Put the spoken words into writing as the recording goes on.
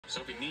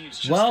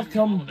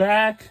Welcome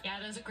back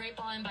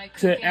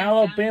to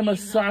Alabama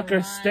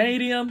Soccer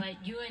Stadium.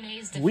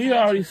 We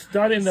are already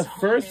starting the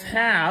first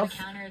half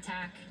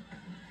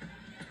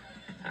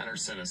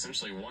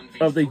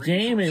of the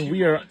game, and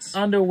we are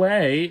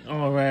underway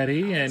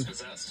already. And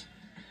it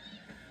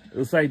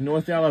looks like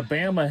North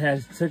Alabama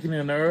has taken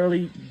an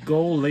early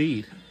goal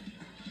lead.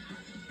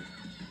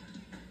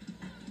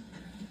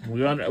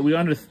 We're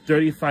under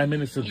 35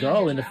 minutes to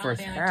go in the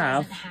first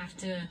half.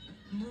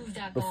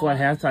 Before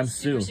halftime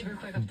soon,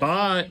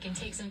 but they can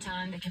take some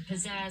time, they can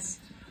possess,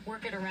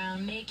 work it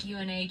around, make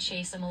UNA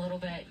chase them a little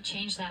bit,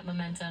 change that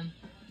momentum.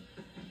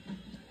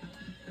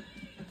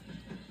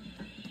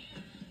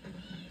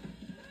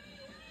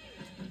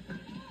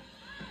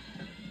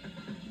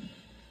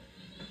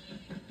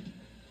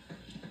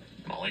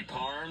 Molly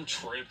Parm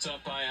tripped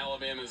up by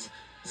Alabama's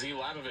Z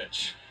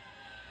Labovich.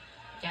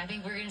 Yeah, I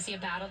think we're going to see a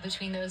battle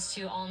between those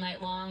two all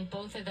night long.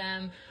 Both of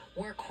them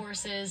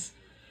workhorses.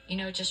 You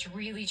know, just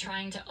really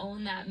trying to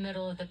own that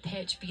middle of the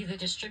pitch, be the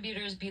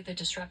distributors, be the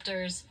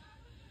disruptors.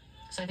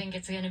 So I think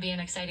it's going to be an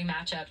exciting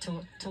matchup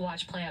to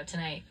watch play out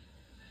tonight.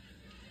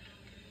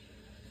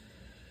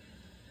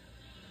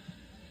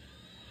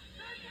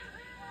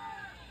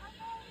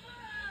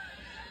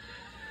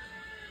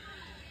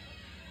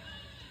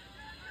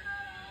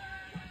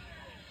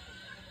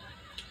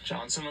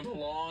 Johnson with a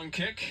long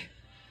kick.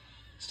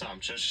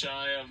 Stopped just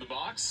shy of the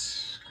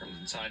box.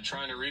 Crimson Tide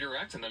trying to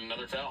redirect, and then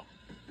another foul.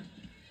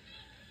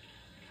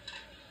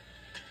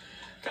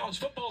 College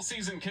football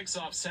season kicks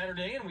off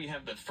Saturday, and we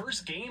have the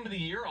first game of the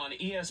year on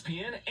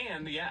ESPN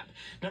and the app.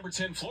 Number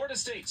 10, Florida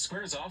State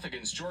squares off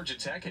against Georgia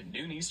Tech at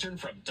noon Eastern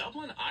from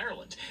Dublin,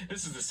 Ireland.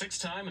 This is the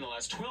sixth time in the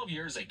last 12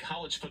 years a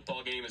college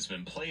football game has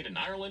been played in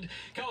Ireland.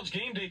 College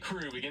Game Day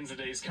Crew begins the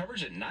day's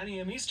coverage at 9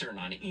 a.m. Eastern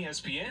on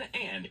ESPN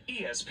and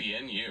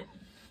ESPNU.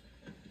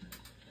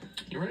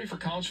 You ready for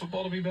college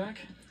football to be back?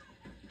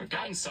 We've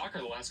gotten soccer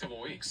the last couple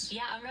of weeks.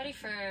 Yeah, I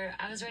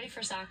was ready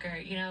for soccer.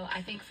 You know,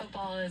 I think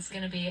football is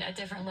going to be a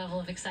different level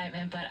of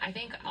excitement, but I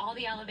think all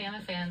the Alabama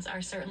fans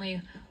are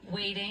certainly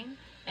waiting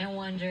and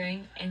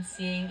wondering and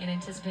seeing and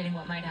anticipating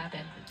what might happen.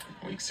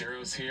 Week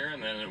 0 is here,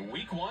 and then in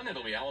week 1,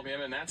 it'll be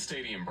Alabama in that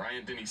stadium,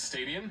 Bryant-Denny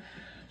Stadium.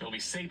 It'll be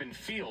Saban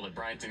Field at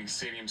Bryant-Denny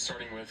Stadium,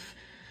 starting with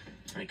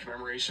a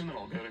commemoration. Then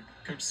I'll go to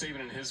Coach Saban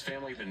and his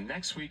family the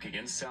next week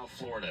against South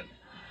Florida.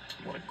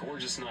 What a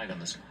gorgeous night on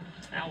this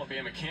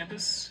Alabama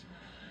campus.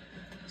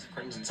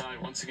 Crimson Tide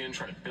once again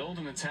try to build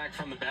an attack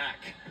from the back.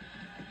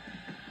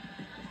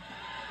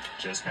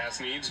 Just past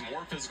needs,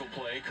 more physical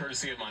play,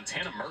 courtesy of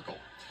Montana Merkel.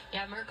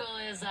 Yeah, Merkel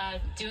is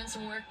doing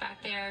some work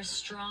back there.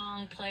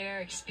 Strong player,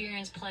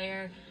 experienced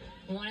player,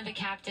 one of the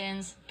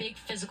captains, big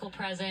physical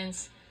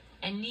presence.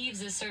 And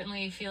Neves is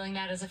certainly feeling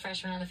that as a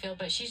freshman on the field,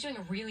 but she's doing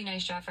a really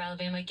nice job for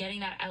Alabama, getting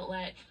that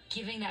outlet,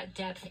 giving that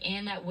depth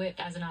and that width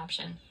as an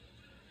option.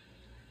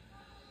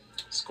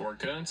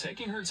 Skorka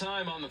taking her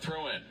time on the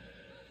throw-in.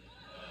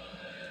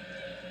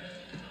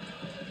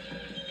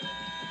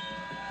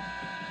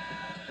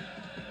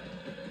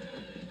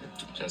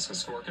 Jessica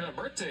Skorka, a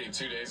birthday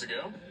 2 days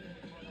ago.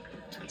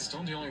 And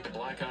still dealing with the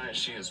black eye as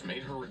she has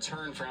made her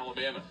return for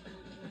Alabama.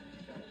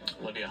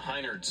 Olivia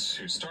Heinert,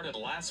 who started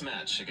last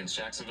match against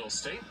Jacksonville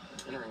State,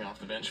 entering off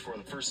the bench for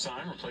the first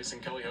time, replacing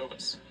Kelly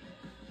Hovis.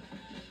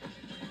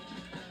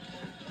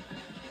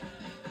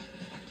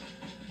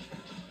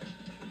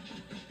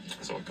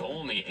 So a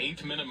goal in the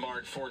 8th minute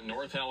mark for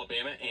North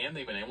Alabama, and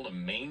they've been able to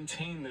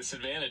maintain this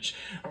advantage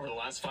over the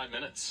last 5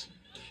 minutes.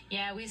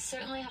 Yeah, we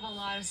certainly have a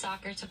lot of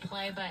soccer to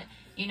play, but,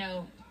 you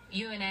know,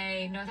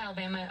 UNA, North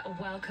Alabama,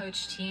 a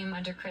well-coached team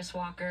under Chris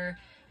Walker.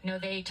 You know,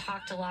 they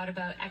talked a lot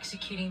about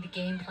executing the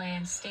game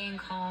plan, staying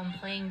calm,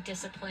 playing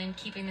disciplined,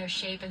 keeping their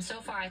shape, and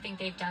so far I think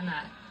they've done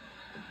that.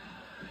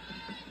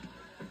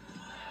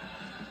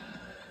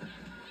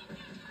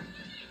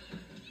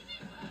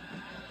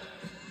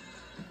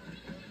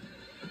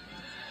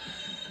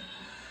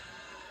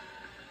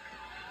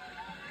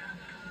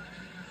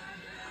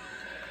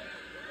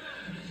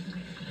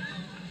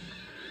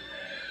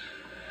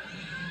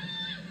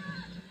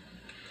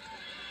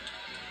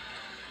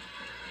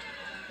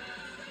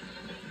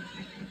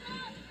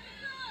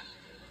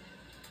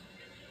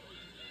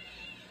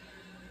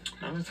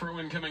 Another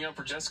throw-in coming up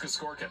for Jessica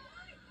Skorka.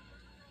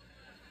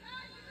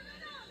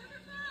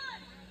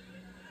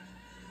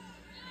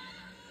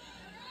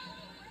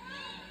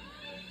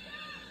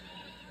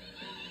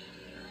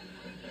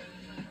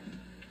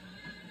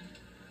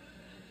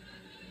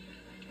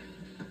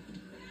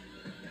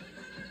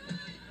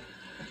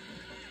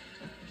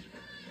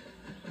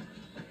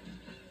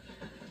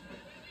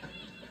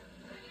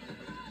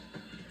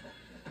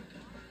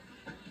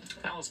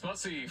 Alice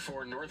Bussey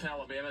for North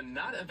Alabama,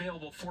 not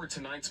available for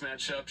tonight's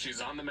matchup.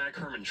 She's on the Mac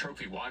Hermann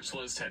Trophy watch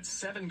list, had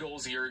 7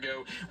 goals a year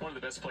ago, one of the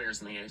best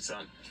players in the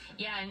ASUN.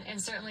 Yeah,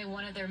 and certainly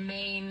one of their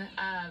main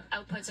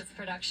outputs of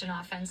production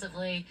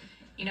offensively.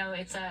 you know,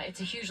 it's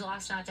a huge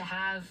loss not to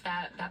have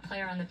that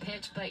player on the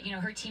pitch, but, you know,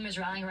 her team is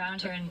rallying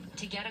around her, and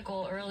to get a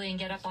goal early and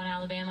get up on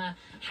Alabama,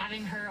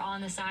 having her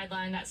on the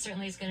sideline, that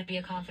certainly is going to be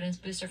a confidence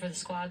booster for the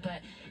squad. But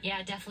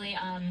yeah, definitely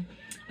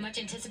much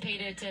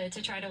anticipated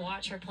to try to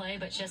watch her play,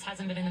 but just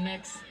hasn't been in the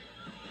mix.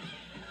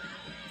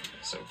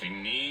 Sophie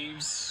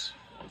Neves,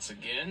 once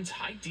again,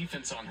 tight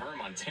defense on her.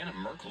 Montana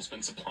Merkel's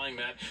been supplying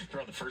that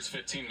throughout the first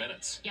 15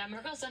 minutes. Yeah,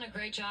 Merkel's done a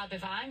great job.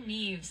 If I'm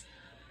Neves,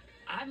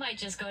 I might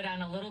just go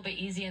down a little bit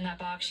easy in that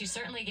box. She's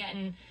certainly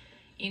getting,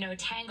 you know,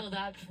 tangled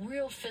up,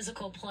 real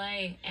physical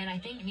play. And I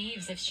think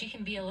Neves, if she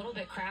can be a little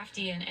bit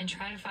crafty and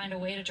try to find a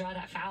way to draw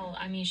that foul,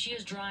 I mean, she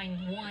is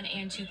drawing 1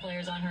 and 2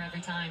 players on her every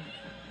time.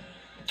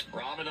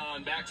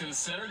 Ramadan back to the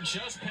center,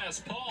 just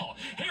past Paul.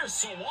 Here's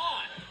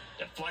Sawan.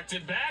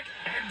 Deflected back,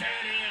 and then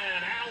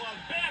in.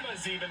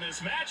 Alabama's even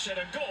this match at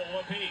a goal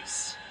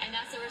apiece. And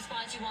that's the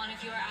response you want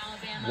if you're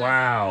Alabama.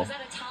 Wow. Was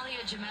that Talia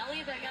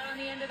Gemelli that got on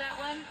the end of that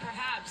one?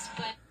 Perhaps,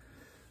 but...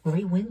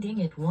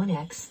 Rewinding at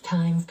 1x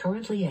times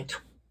currently at...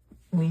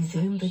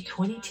 Resume the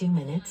 22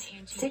 minutes,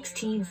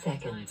 16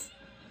 seconds.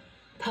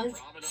 Puz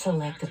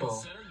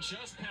selectable.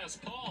 Just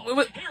past Paul.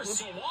 Wait,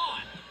 Here's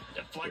Sawan.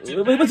 Deflected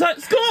What's back.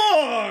 that?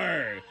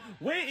 Score!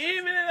 We're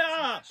even it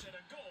up. At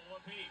a goal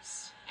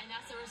apiece. And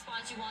that's the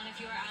response you want if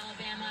you're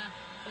Alabama.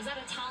 Was that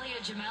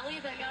Talia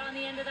Gemelli that got on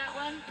the end of that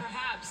one?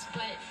 Perhaps,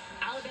 but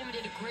Alabama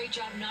did a great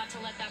job not to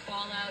let that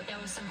ball out. There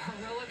was some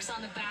heroics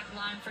on the back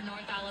line for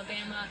North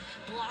Alabama,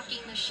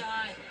 blocking the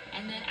shot,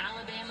 and then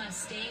Alabama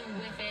staying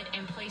with it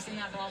and placing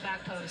that ball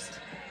back post.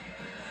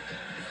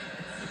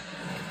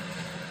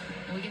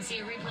 And we can see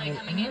a replay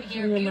coming in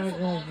here. Beautiful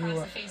ball across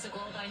the face of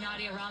goal by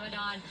Nadia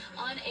Ramadan.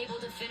 Unable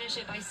to finish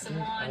it by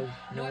Sawan.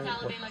 North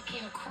Alabama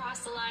came across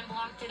the line,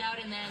 blocked it out,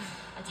 and then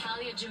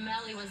Talia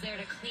Gemelli was there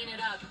to clean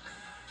it up.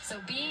 So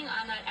being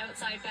on that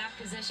outside back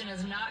position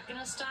is not going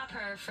to stop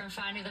her from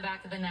finding the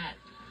back of the net.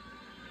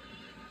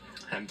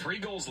 And 3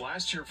 goals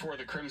last year for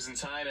the Crimson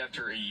Tide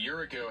after a year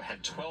ago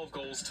had 12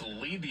 goals to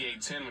lead the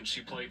A-10 when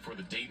she played for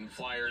the Dayton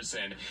Flyers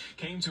and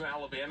came to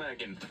Alabama.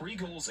 Again, 3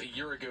 goals a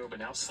year ago, but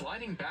now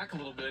sliding back a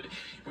little bit.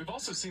 We've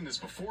also seen this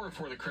before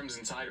for the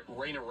Crimson Tide.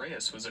 Reina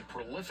Reyes was a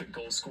prolific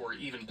goal scorer,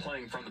 even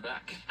playing from the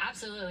back.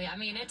 Absolutely. I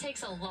mean, it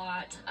takes a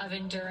lot of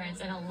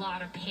endurance and a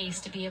lot of pace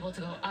to be able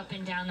to go up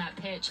and down that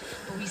pitch.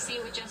 But we see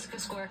it with Jessica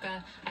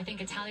Skorka. I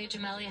think Talia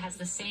Gemelli has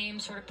the same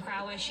sort of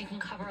prowess. She can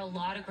cover a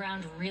lot of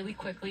ground really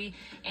quickly.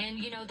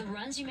 And you know, the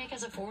runs you make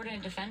as a forward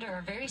and a defender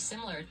are very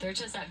similar. They're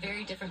just at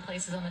very different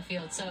places on the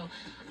field. So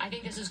I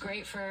think this is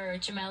great for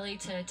Gemelli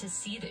to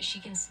see that she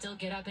can still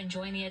get up and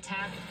join the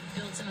attack,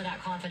 build some of that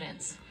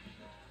confidence.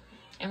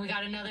 And we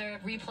got another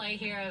replay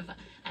here of,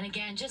 and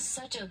again, just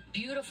such a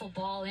beautiful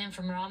ball in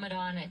from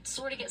Ramadan. It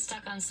sort of gets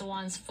stuck on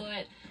Sawan's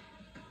foot.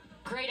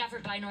 Great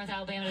effort by North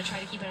Alabama to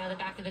try to keep it out of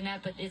the back of the net,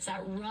 but it's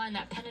that run,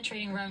 that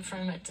penetrating run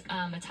from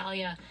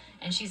Italia,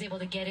 and she's able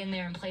to get in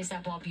there and place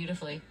that ball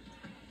beautifully.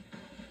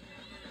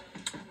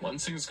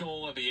 Lunsing's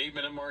goal at the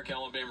 8-minute mark.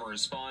 Alabama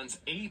responds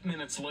 8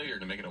 minutes later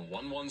to make it a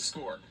 1-1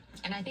 score.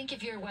 And I think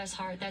if you're Wes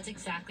Hart, that's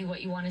exactly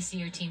what you want to see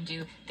your team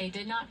do. They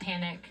did not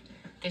panic.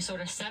 They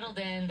sort of settled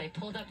in. They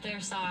pulled up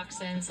their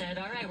socks and said,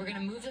 all right, we're going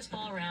to move this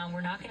ball around.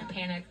 We're not going to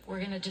panic. We're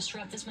going to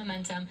disrupt this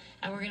momentum,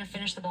 and we're going to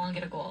finish the ball and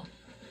get a goal.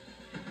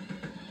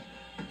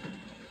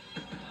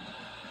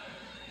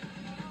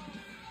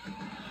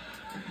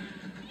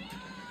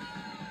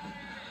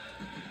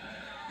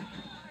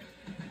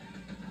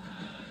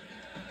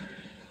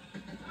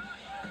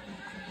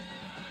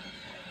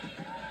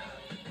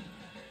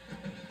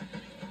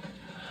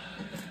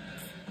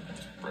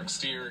 Brooke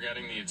Steer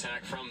getting the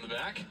attack from the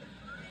back.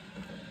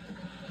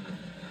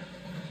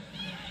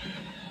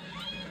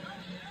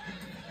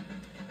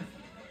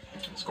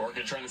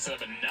 Skorka trying to set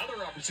up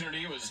another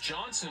opportunity. It was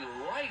Johnson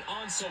right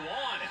on Sawan.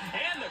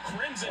 And the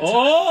Crimson Tide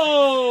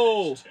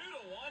 2-1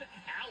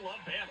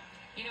 Alabama.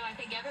 You know, I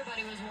think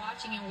everybody was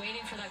watching and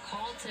waiting for that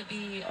call to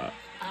be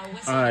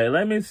whistled. All right,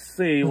 let me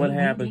see what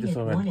happened. At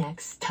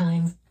 1x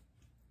times.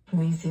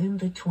 Resume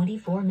the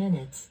 24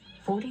 minutes,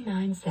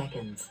 49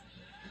 seconds.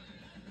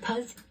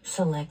 Puz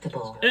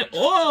selectable.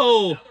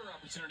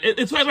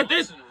 It's right about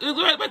this. It's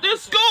right about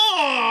this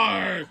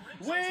score.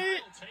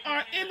 We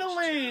are in the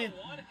lead.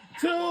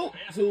 2-1.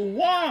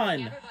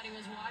 Everybody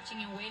was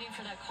watching and waiting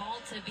for that call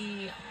to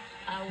be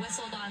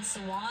whistled on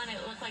Sawan.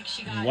 It looked like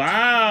she got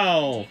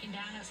taken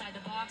down outside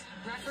the box.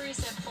 Referee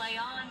said play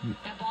on.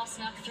 That ball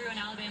snuck through, and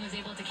Alabama was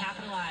able to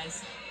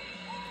capitalize.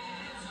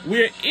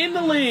 We're in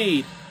the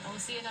lead. We'll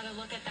see another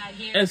look at that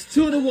here. It's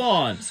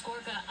 2-1.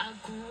 Skorka, a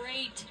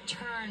great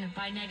turn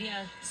by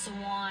Nadia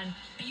Sawan.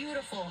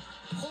 Beautiful.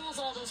 Pulls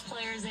all those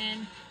players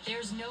in.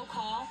 There's no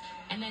call.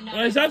 And then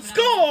Where's that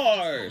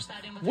score?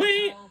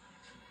 We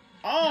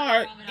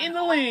are in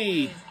the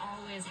lead.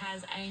 Always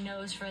has a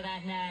nose for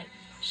that net.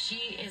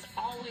 She is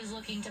always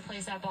looking to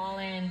place that ball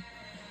in.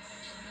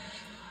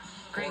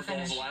 Great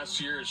finish. 4 goals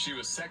last year. She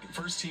was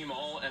first team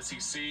All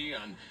SEC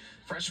on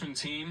freshman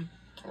team.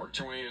 Worked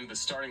her way into the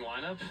starting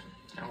lineup.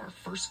 Our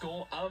first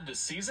goal of the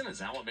season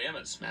is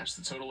Alabama's. Matched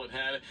the total it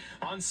had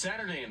on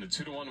Saturday in the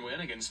 2-1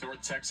 win against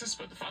North Texas,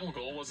 but the final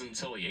goal wasn't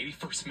until the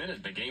 81st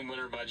minute, the game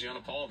winner by Gianna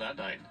Paul that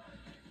night.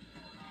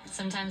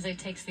 Sometimes it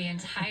takes the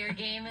entire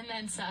game and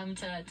then some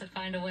to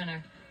find a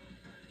winner.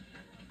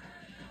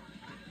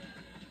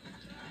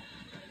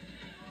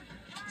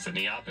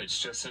 Sydney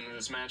Oppich just into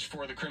this match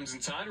for the Crimson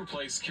Tide,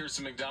 replaced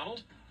Kirsten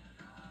McDonald.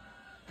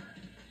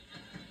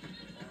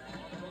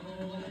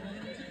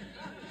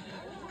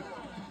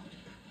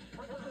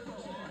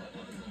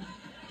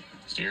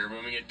 Steer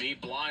moving it deep.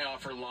 Bly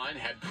off her line.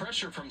 Had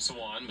pressure from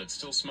Sawant, but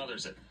still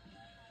smothers it.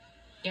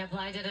 Yeah,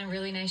 Bly did a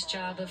really nice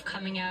job of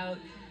coming out.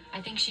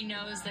 I think she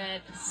knows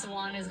that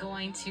Sawant is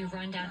going to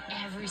run down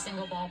every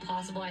single ball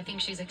possible. I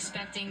think she's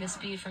expecting the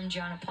speed from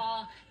Gianna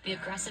Paul, the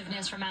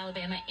aggressiveness from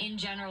Alabama in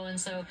general, and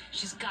so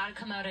she's got to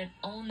come out and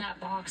own that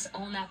box,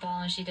 own that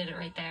ball, and she did it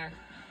right there.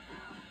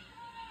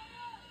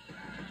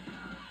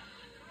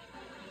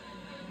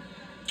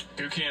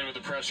 Buchan with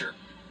the pressure.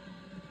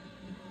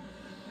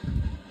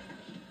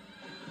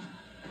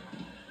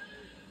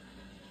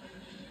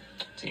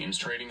 Teams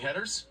trading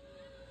headers.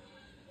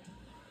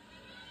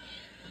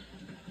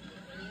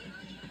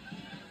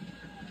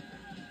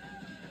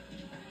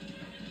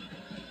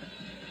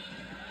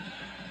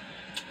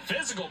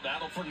 Physical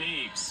battle for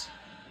Neves.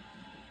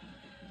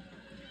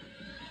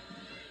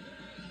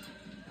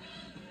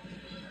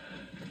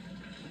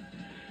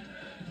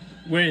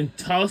 We're in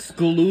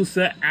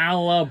Tuscaloosa,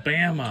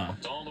 Alabama.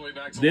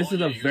 This is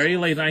a very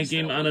late night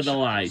game under the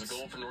lights.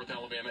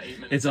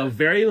 It's a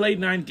very late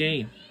night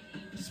game.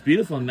 It's a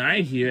beautiful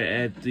night here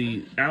at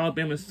the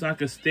Alabama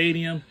Soccer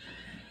Stadium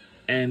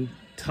in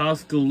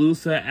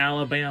Tuscaloosa,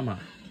 Alabama.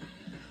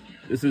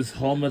 This is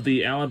home of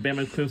the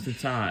Alabama Crimson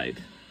Tide.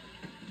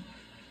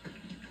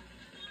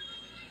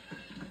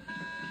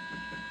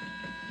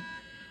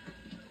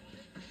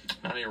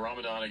 Nadia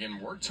Ramadan again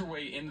worked her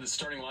way into the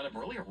starting lineup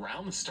really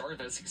around the start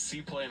of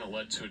SEC play, and it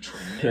led to a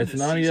tremendous That's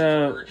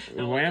Nadia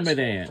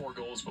Ramadan. 4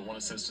 goals, but 1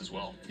 assist as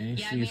well. And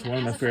she's one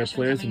of my favorite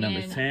players,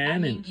 number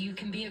 10. And you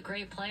can be a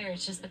great player.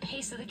 It's just the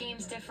pace of the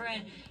game's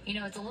different. You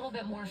know, it's a little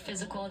bit more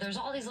physical. There's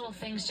all these little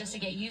things just to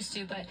get used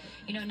to. But,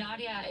 you know,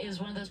 Nadia is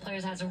one of those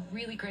players that has a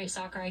really great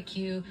soccer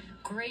IQ,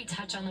 great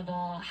touch on the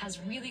ball, has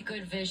really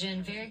good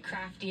vision, very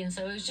crafty. And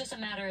so it was just a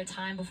matter of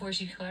time before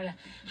she kind of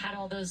had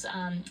all those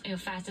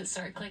facets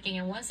start clicking.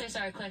 And once they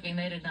started clicking,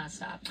 they did not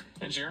stop.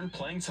 And she earned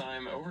playing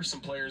time over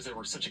some players that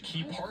were such a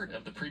key part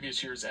of the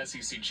previous year's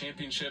SEC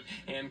championship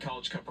and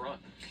College Cup run.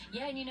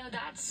 Yeah, and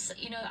that's,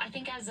 I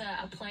think as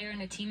a player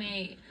and a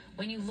teammate,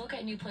 when you look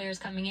at new players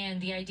coming in,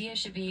 the idea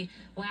should be,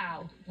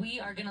 wow, we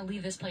are going to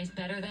leave this place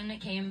better than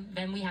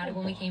we had it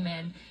when we came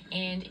in.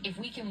 And if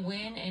we can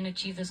win and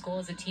achieve this goal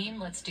as a team,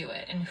 let's do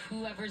it. And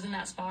whoever's in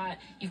that spot,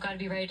 you've got to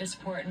be ready to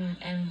support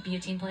and be a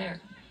team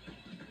player.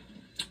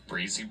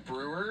 Breezy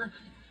Brewer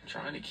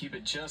trying to keep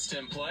it just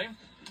in play.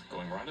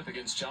 Going right up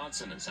against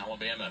Johnson as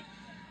Alabama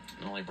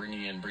not only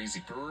bringing in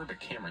Breezy Brewer, but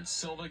Cameron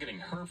Silva getting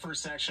her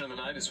first action of the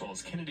night, as well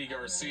as Kennedy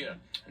Garcia.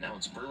 And now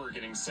it's Brewer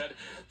getting set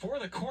for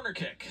the corner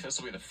kick. This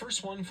will be the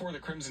first one for the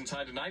Crimson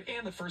Tide tonight,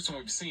 and the first one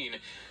we've seen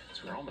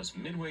as we're almost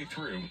midway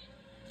through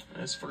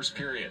this first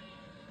period.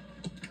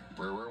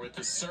 Brewer with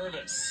the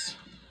service.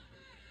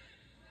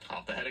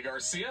 Off the head of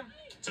Garcia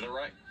to the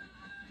right.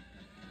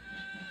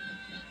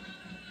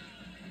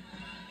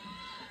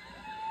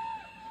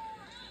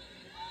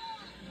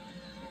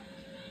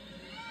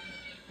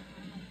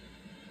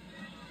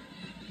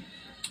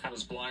 How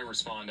does Bly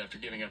respond after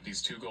giving up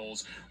these 2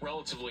 goals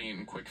relatively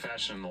in quick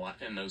fashion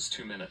in those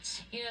 2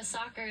 minutes?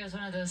 Soccer is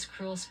one of those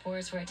cruel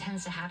sports where it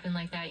tends to happen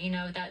like that.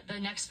 That the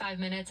next 5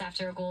 minutes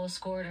after a goal is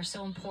scored are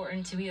so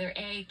important to either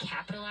A,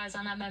 capitalize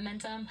on that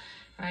momentum,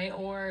 right,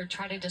 or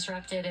try to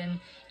disrupt it. And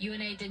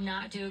UNA did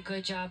not do a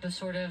good job of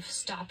sort of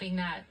stopping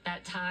that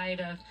tide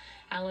of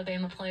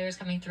Alabama players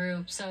coming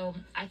through. So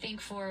I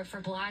think for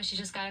Bly, she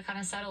just got to kind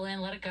of settle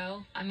in, let it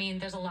go. I mean,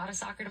 there's a lot of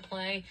soccer to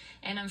play,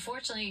 and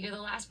unfortunately, you're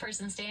the last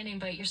person standing,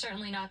 but you're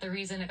certainly not the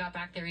reason it got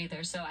back there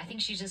either. So I think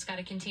she's just got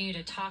to continue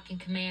to talk and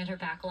command her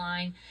back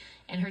line,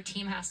 and her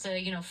team has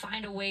to,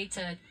 find a way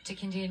to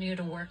continue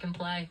to work and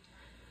play.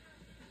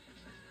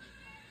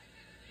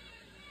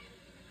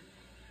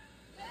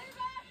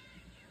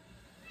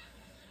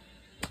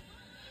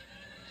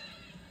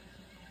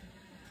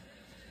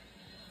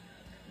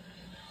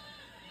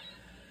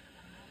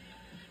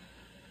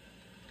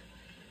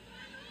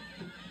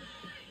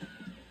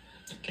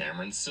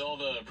 Cameron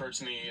Silva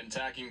approaching the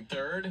attacking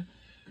third.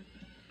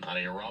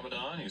 Nadia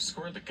Ramadan, who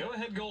scored the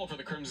go-ahead goal for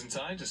the Crimson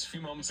Tide just a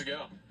few moments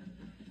ago.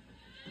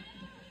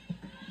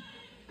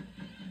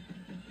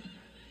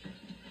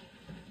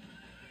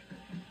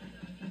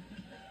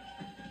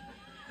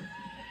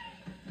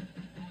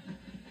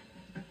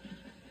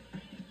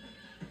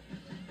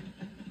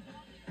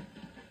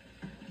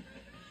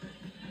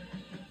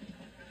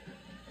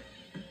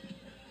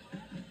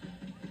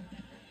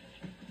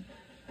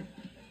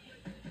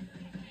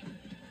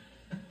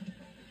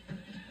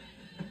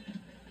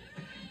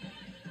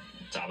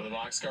 Top of the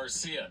box,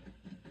 Garcia.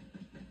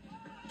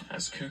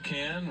 As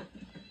Kukan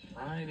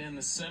right in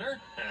the center,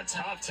 and a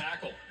top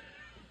tackle.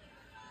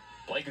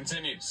 Play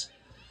continues.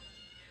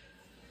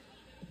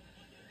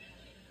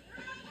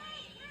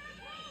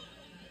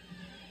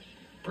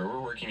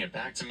 Brewer working it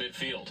back to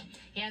midfield.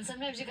 Yeah, and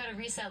sometimes you got to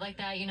reset like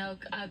that. You know,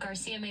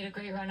 Garcia made a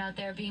great run out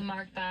there, being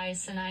marked by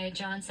Sanaya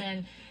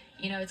Johnson.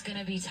 You know, it's going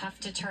to be tough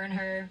to turn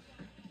her.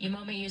 The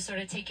moment you sort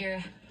of take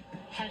your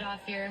head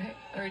off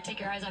take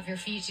your eyes off your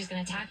feet, she's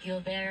going to tackle you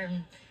there,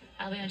 and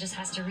Alabama just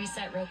has to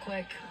reset real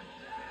quick.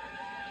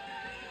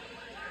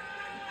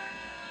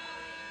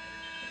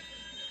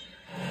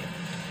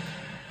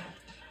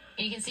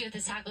 And you can see with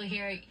this tackle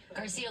here,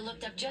 Garcia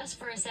looked up just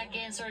for a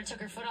second, sort of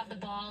took her foot off the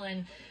ball,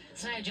 and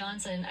Sanaya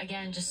Johnson,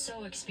 again, just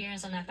so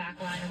experienced on that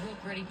back line, a real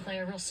gritty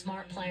player, real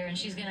smart player, and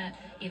she's going to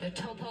either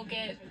toe poke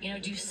it, you know,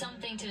 do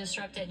something to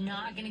disrupt it,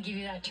 not going to give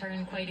you that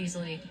turn quite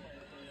easily.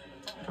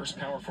 First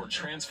Power 4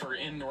 transfer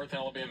in North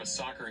Alabama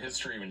soccer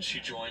history when she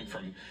joined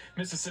from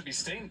Mississippi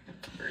State.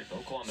 Very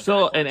vocal on the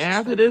So, and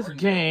after this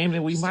game,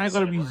 then we might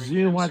going to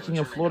resume watching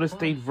a Florida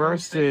State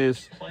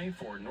versus play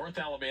for North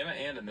Alabama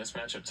and in this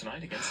matchup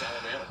tonight against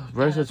Alabama.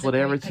 Versus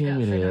whatever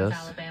team it is. North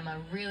Alabama,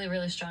 really,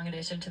 really strong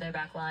addition to their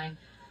back line.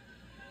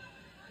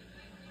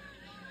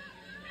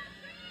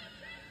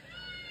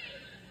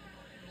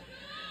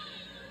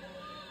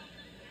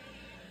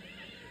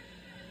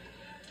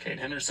 Kate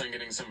Henderson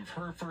getting some of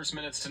her first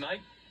minutes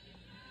tonight.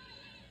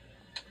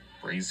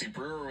 Breezy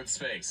Brewer with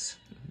space.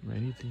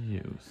 Ready to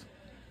use.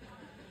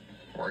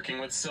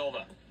 Working with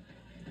Silva.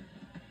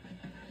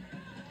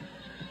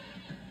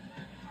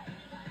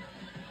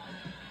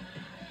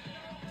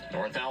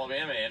 North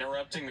Alabama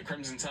interrupting the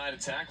Crimson Tide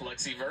attack.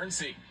 Lexi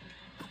Vernsey.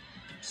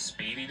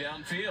 Speedy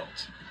downfield.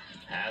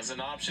 Has an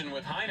option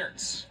with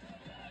Heinertz.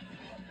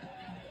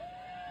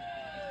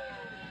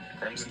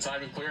 Crimson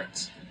Tide with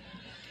clearance.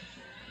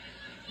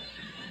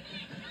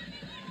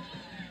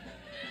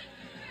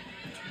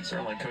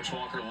 Certainly, Coach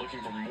Walker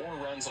looking for more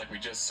runs like we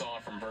just saw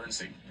from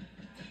Vernsey.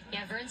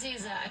 Yeah, Vernsey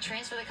is a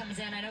transfer that comes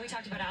in. I know we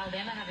talked about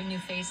Alabama having new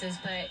faces,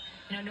 but,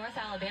 you know, North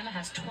Alabama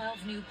has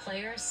 12 new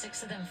players,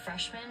 6 of them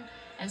freshmen.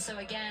 And so,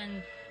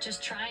 again,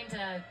 just trying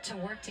to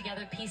work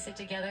together, piece it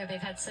together. They've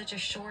had such a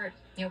short,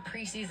 you know,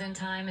 preseason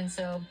time. And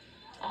so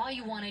all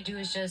you want to do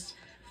is just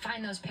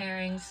find those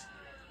pairings,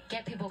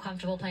 get people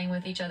comfortable playing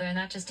with each other, and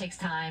that just takes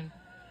time.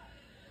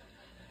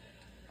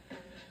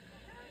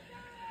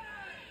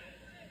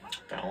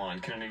 Foul on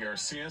Kennedy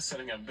Garcia,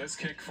 setting up this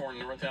kick for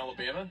North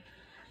Alabama.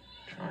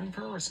 Trying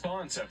for a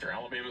response after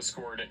Alabama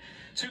scored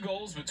 2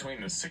 goals between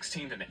the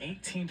 16th and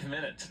 18th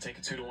minute to take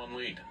a 2-1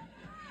 lead.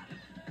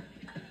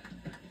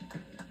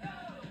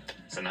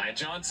 Sanaya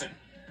Johnson.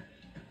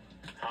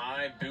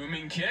 High,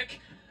 booming kick.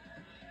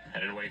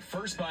 Headed away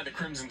first by the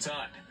Crimson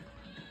Tide.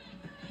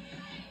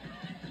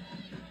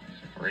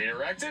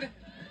 Redirected.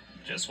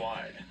 Just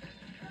wide.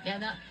 Yeah,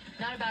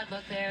 not a bad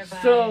look there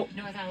by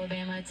North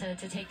Alabama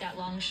to take that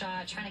long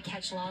shot, trying to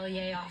catch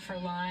Lallier off her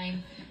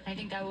line. I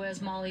think that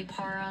was Molly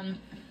Parham.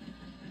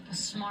 A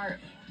smart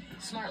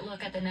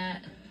look at the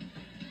net.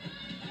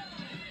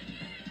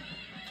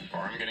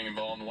 Parham getting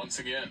involved once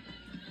again.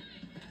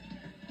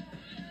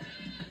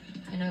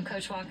 You know,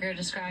 Coach Walker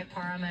described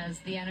Parham as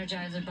the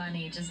Energizer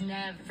Bunny. Just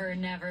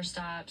never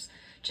stops.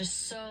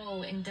 Just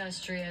so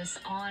industrious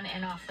on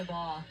and off the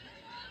ball.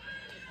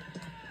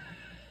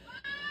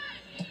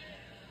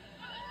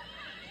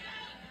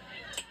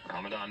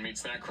 Ramadan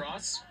meets that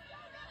cross.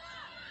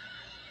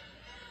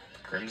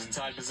 Crimson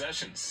Tide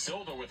possession.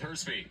 Silva with her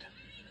speed.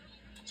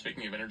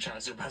 Speaking of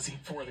Energizer Buzzy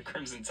for the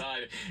Crimson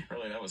Tide,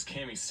 really that was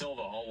Cami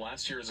Silva all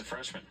last year as a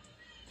freshman.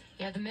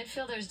 Yeah, the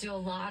midfielders do a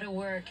lot of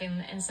work,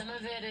 and some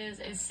of it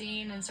is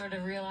seen and sort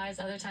of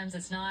realized. Other times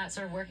it's not,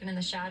 sort of working in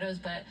the shadows.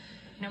 But,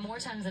 you know, more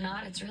times than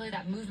not, it's really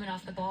that movement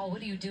off the ball.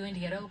 What are you doing to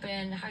get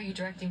open? How are you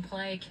directing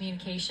play?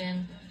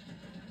 Communication.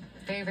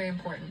 Very, very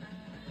important.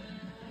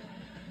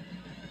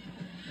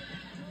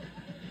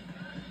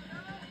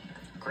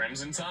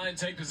 Crimson Tide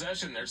take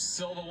possession. There's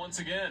Silva once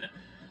again.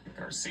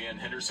 Garcia and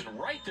Henderson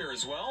right there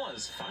as well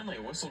as finally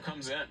a whistle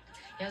comes in. Yeah,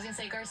 I was going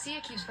to say,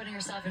 Garcia keeps putting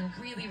herself in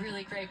really,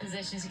 really great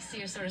positions. You can see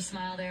her sort of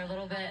smile there a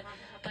little bit.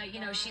 But,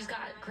 you know, she's got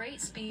great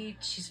speed.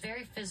 She's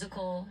very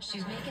physical.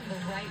 She's making the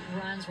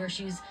right runs where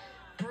she's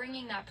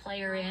bringing that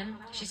player in.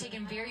 She's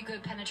taking very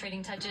good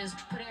penetrating touches,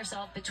 putting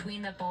herself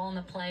between the ball and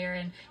the player,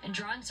 and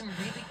drawing some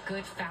really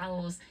good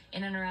fouls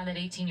in and around that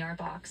 18-yard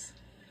box.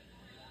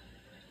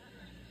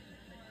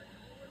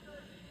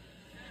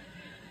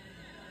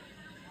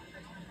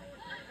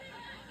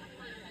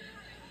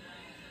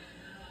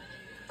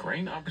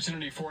 Great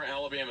opportunity for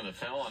Alabama. The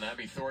foul on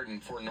Abby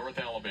Thornton for North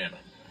Alabama.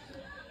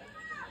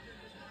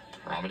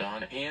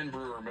 Ramadan and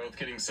Brewer both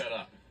getting set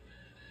up.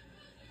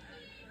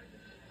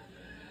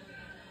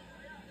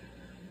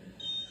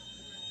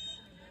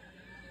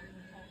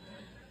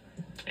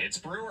 It's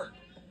Brewer.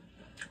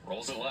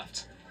 Rolls it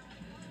left.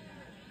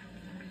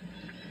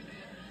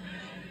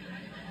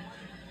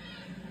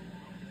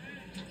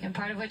 And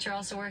part of what you're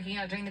also working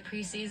out during the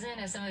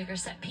preseason is some of your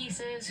set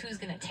pieces, who's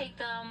going to take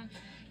them.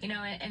 you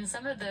know, and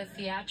some of the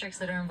theatrics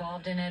that are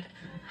involved in it,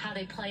 how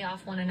they play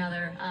off one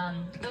another,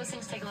 those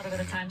things take a little bit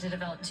of time to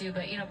develop too.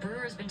 But, you know,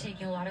 Brewer has been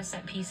taking a lot of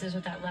set pieces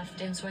with that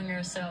left in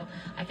swinger, so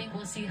I think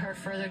we'll see her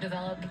further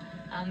develop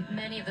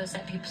many of those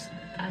set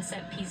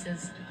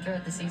pieces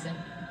throughout the season.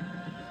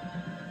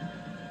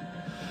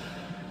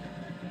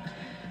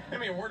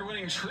 Emmy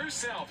Award-winning True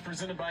South,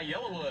 presented by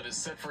Yellowwood, is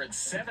set for its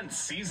 7th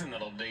season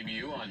that'll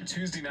debut on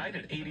Tuesday night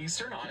at 8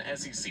 Eastern on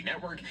SEC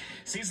Network.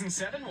 Season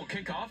 7 will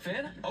kick off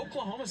in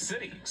Oklahoma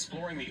City,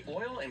 exploring the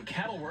oil and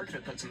cattle work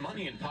that puts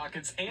money in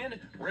pockets and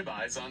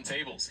ribeyes on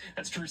tables.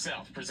 That's True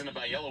South, presented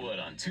by Yellowwood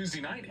on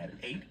Tuesday night at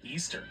 8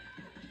 Eastern.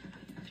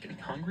 Getting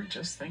hungry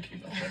just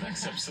thinking about that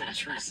next episode of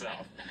True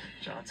South.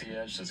 John T.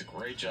 Edge does a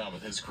great job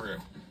with his crew.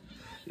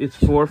 It's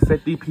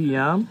 4:50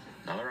 p.m.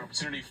 Another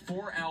opportunity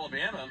for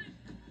Alabama.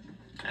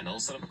 And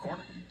they'll set up a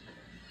corner.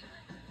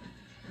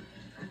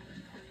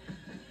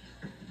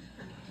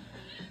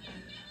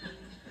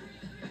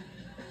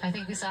 I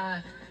think we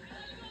saw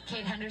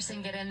Kate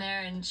Henderson get in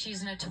there, and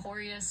she's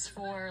notorious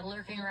for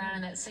lurking around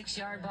in that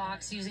 6-yard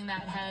box using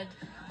that head.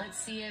 Let's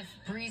see if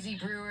Breezy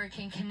Brewer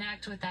can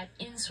connect with that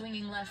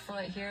in-swinging left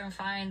foot here and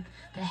find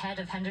the head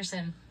of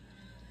Henderson.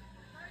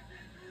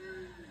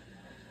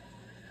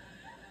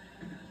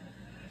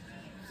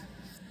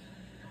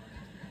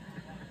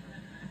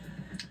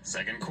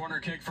 Second corner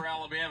kick for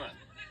Alabama.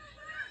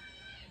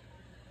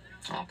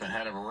 Off the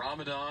head of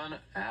Ramadan,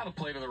 out of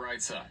play to the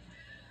right side.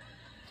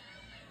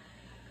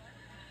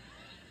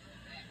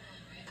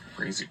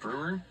 Breezy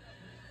Brewer,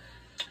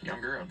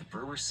 younger of the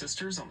Brewer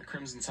sisters on the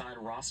Crimson Tide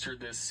roster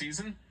this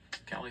season.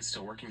 Callie's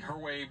still working her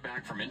way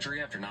back from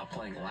injury after not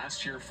playing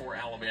last year for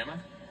Alabama.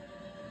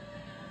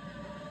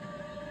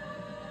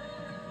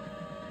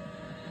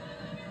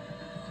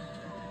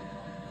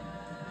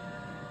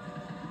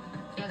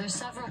 Yeah, there's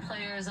several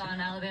players on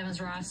Alabama's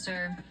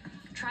roster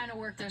trying to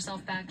work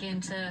themselves back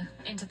into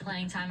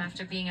playing time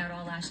after being out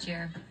all last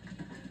year.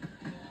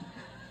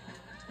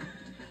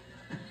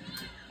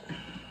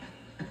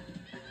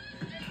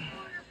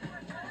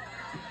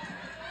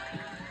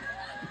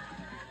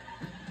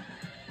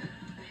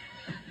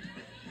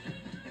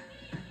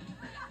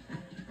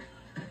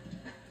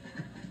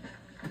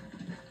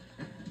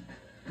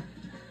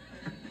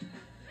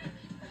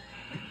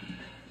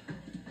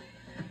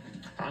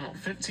 Final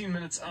 15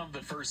 minutes of the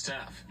first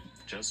half.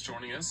 Just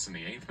joining us in the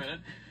 8th minute,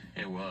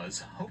 it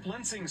was Hope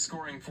Lensing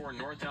scoring for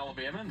North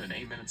Alabama. And then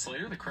 8 minutes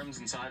later, the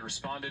Crimson Tide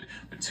responded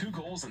with 2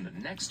 goals in the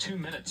next 2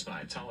 minutes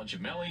by Tala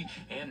Jameli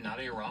and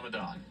Nadia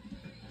Ramadan.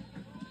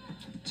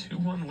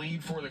 2-1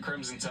 lead for the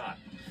Crimson Tide.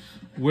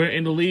 We're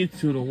in the lead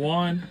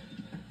 2-1.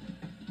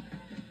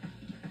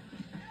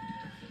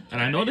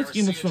 And I know this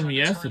game was from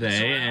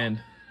yesterday,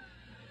 and...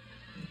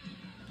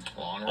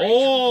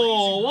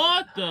 Oh,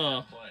 what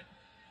the...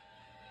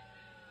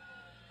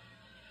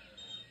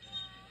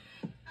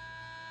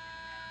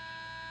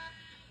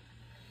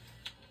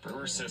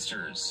 Brewer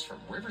sisters from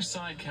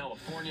Riverside,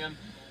 California.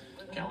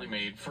 Callie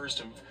made first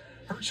of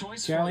her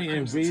choice. Callie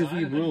and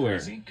Breezy Brewer.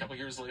 A couple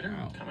years later,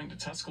 coming to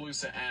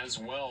Tuscaloosa as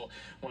well.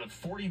 One of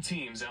 40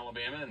 teams,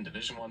 Alabama, in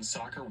Division I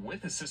soccer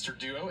with a sister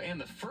duo, and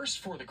the first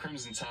for the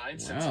Crimson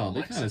Tide since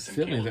they're kind of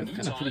siblings. That's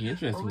kind of pretty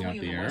interesting out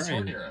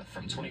there. Era,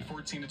 from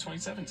 2014 to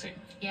 2017.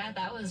 Yeah,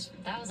 that was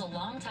a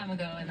long time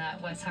ago in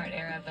that West Hart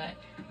era, but.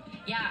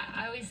 Yeah,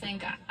 I always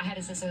think I had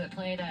a sister that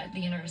played at the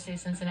University of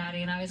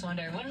Cincinnati, and I always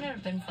wonder, wouldn't it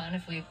have been fun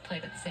if we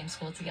played at the same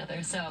school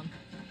together? So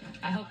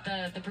I hope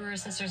the Brewer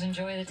sisters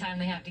enjoy the time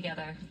they have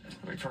together.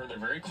 We've heard they're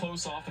very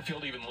close off the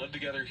field, even live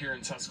together here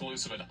in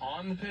Tuscaloosa, but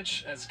on the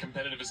pitch, as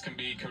competitive as can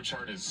be, Coach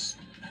Hart has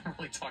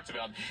really talked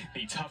about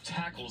the tough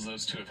tackles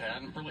those two have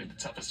had, and really the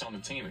toughest on the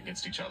team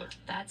against each other.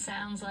 That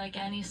sounds like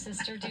any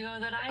sister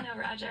duo that I know,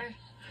 Roger.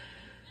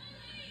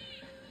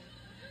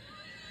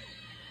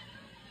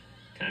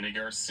 Kennedy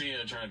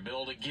Garcia trying to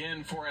build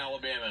again for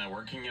Alabama,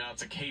 working it out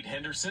to Kate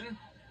Henderson.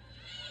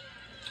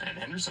 And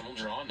Henderson will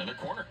draw another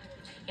corner.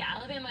 Yeah,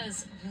 Alabama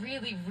is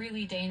really,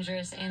 really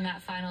dangerous in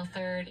that final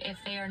third. If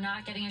they are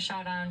not getting a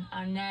shot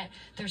on net,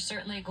 they're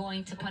certainly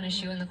going to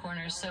punish you in the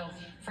corners. So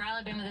for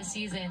Alabama this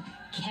season,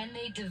 can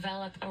they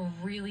develop a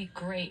really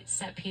great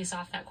set piece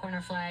off that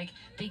corner flag?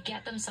 They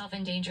get themselves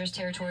in dangerous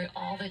territory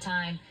all the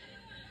time.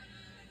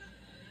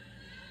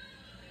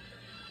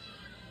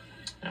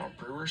 Now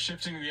Brewer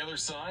shifting to the other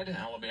side.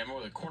 Alabama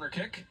with a corner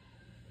kick.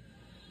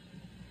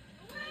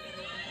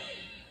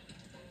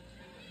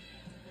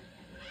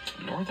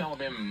 North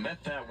Alabama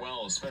met that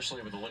well,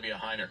 especially with Olivia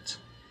Heinert.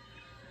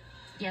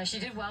 Yeah, she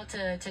did well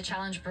to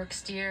challenge Brooke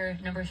Steer,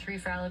 number 3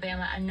 for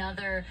Alabama.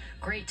 Another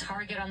great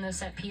target on those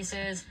set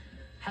pieces.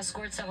 Has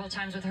scored several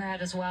times with her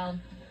head as well.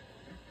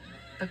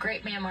 But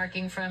great man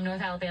marking from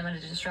North Alabama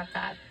to disrupt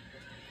that.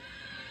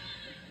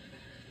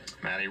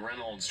 Maddie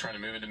Reynolds trying to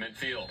move into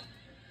midfield.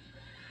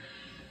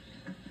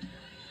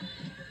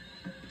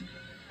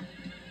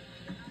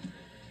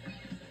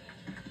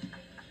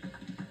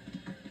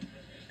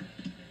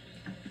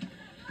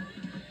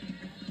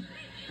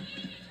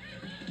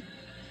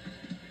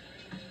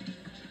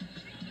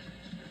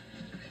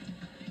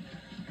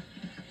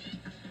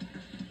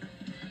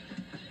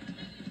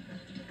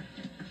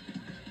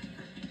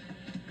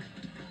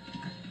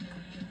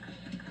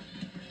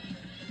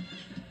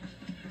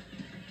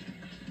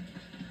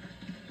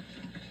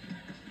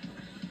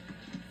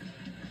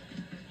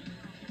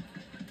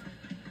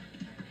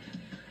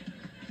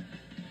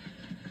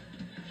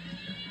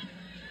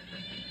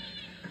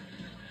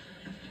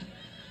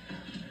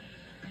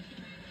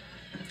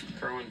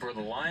 coming for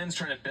the Lions,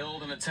 trying to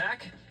build an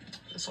attack.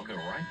 This will go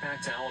right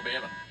back to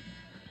Alabama.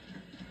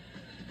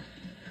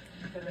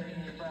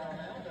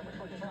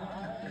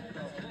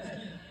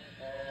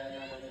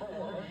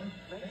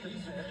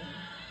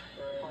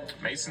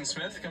 Mason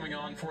Smith coming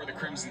on for the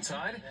Crimson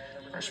Tide,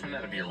 freshman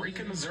out of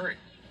Eureka, Missouri.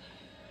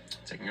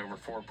 Taking over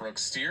for Brooke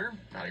Steer.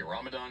 Nadia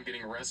Ramadan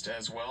getting a rest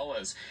as well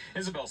as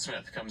Isabel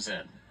Smith comes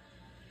in.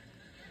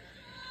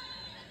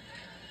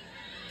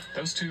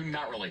 Those two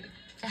not related.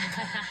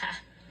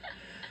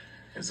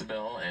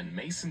 Isabel and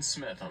Mason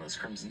Smith on this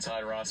Crimson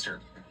Tide roster.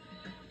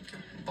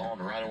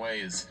 Involved right away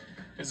is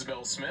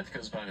Isabel Smith,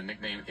 goes by the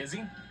nickname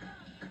Izzy.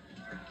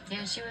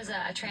 Yeah, she was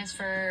a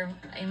transfer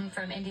in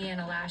from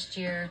Indiana last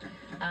year.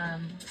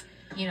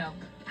 You know,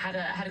 had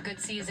a good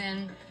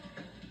season.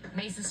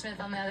 Mason Smith,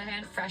 on the other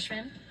hand,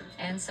 freshman.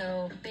 And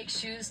so big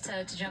shoes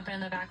to jump in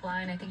the back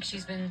line. I think she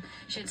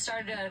had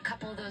started a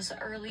couple of those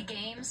early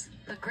games,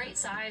 but great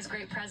size,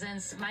 great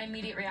presence. My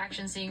immediate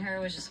reaction seeing her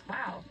was just,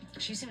 wow,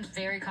 she seems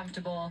very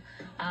comfortable,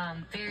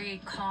 very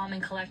calm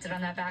and collected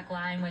on that back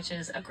line, which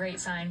is a great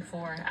sign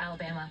for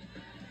Alabama.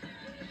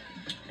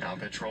 Now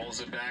pitch rolls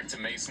it back to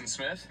Mason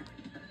Smith.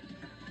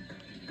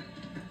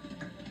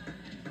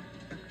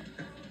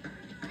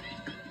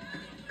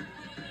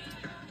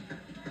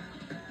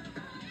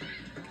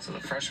 So the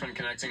freshman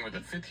connecting with the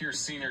fifth-year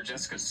senior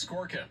Jessica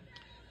Skorka.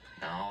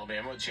 Now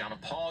Alabama with Gianna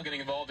Paul getting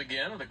involved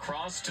again with a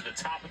cross to the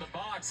top of the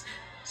box.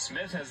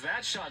 Smith has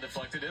that shot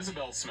deflected.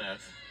 Isabel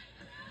Smith.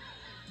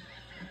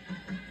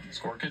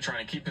 Skorka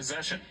trying to keep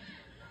possession.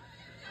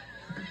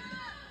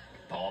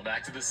 Paul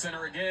back to the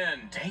center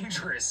again.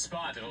 Dangerous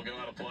spot. It'll go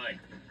out of play.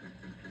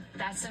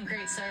 That's some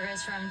great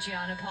service from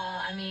Gianna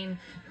Paul. I mean,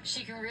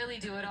 she can really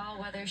do it all,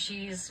 whether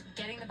she's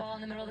getting the ball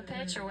in the middle of the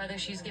pitch or whether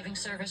she's giving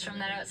service from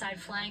that outside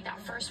flank. That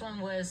first one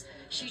was,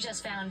 she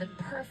just found the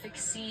perfect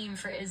seam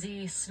for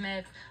Izzy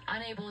Smith,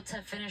 unable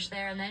to finish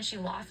there, and then she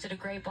lofted a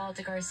great ball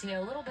to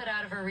Garcia, a little bit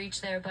out of her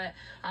reach there, but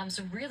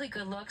some really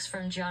good looks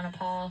from Gianna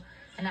Paul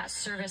and that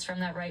service from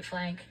that right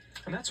flank.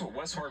 And that's what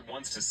Wes Hart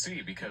wants to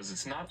see, because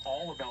it's not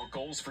all about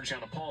goals for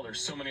Gianna Paul.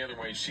 There's so many other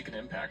ways she can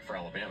impact for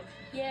Alabama.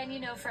 Yeah, and you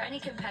know, for any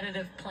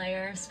competitive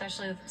player,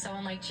 especially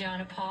someone like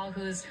Gianna Paul,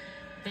 who's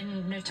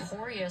been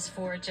notorious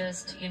for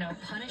just, you know,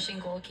 punishing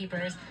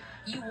goalkeepers,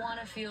 you want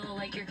to feel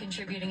like you're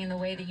contributing in the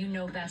way that you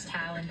know best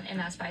how, and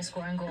that's by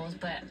scoring goals.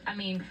 But, I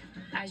mean,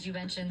 as you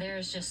mentioned,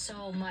 there's just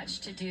so much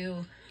to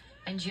do,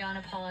 and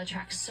Gianna Paul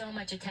attracts so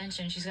much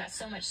attention. She's got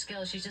so much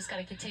skill. She's just got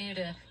to continue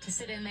to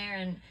sit in there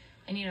and,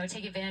 you know,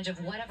 take advantage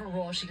of whatever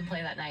role she can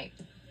play that night.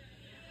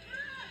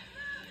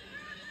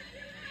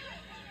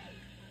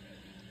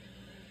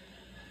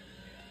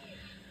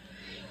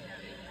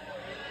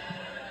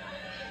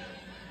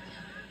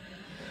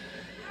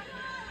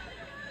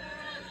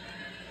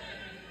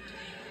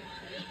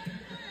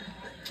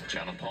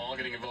 Gianna Paul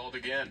getting involved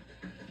again.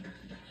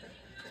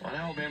 On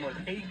Alabama with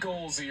 8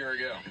 goals a year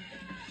ago.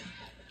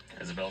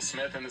 Isabel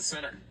Smith in the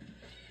center.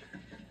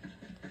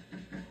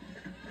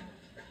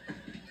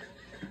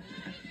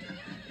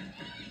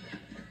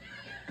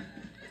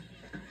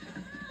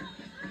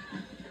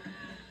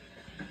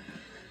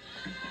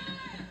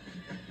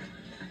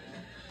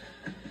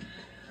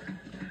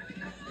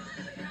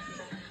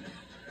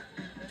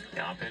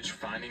 Now pitch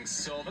finding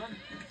Silva.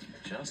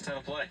 Just out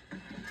of play.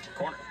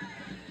 Corner.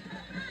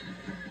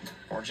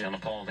 For Gianna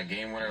Paul, the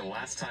game winner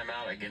last time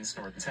out against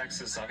North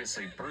Texas.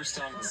 Obviously burst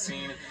onto the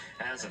scene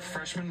as a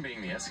freshman,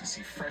 being the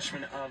SEC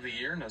Freshman of the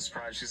Year. No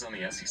surprise she's on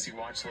the SEC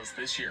watch list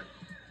this year.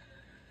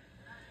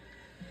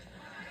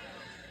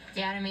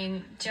 Yeah, I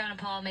mean, Gianna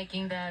Paul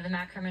making the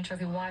Matt Kerman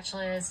Trophy watch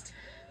list.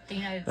 The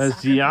United That's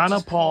Soccer Gianna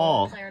Coaches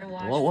Paul. Player to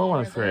watch, One of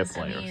my favorite favorite list.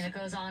 I mean, players. it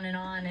goes on,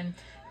 and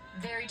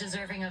very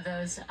deserving of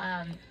those.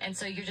 And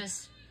so you're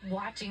just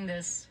watching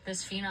this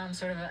phenom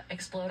sort of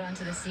explode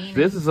onto the scene.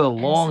 This is a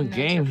long cement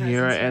game her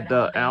here presence at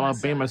the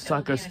Alabama So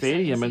it'll be Soccer an exciting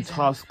Stadium in season,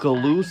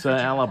 Tuscaloosa, for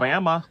Gianna Paul.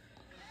 Alabama.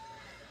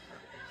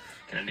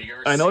 Kennedy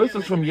I know this Garcia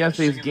is from making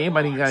yesterday's the game,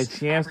 but he got a box.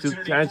 chance to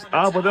Opportunity catch for the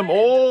up with him. tie. Oh!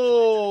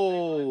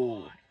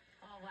 Oh,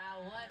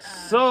 wow, what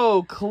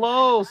So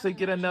close to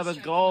get another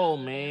goal,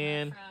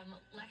 man.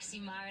 From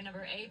Lexi Meyer,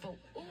 number 8, but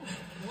oof,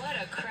 what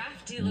a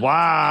crafty little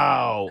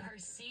Wow.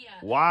 Garcia.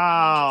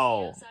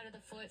 Wow. Just the outside of the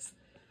foot,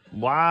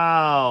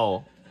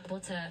 Wow. able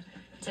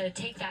to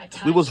take that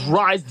touch. We was and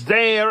right just-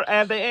 there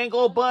at the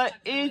angle, but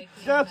it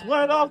just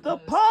went off the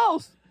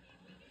post.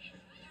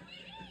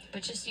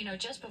 But just, you know,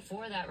 just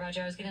before that,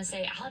 Roger, I was going to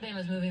say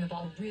Alabama's moving the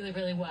ball really,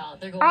 really well.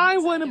 They're going I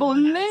inside, wouldn't they're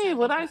going believe outside,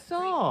 what they've I got great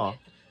saw. width.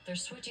 They're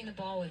switching the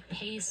ball with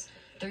pace.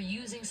 They're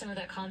using some of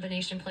that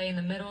combination play in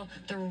the middle.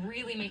 They're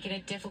really making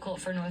it difficult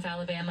for North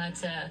Alabama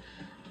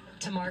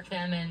to mark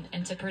them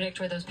and to predict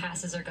where those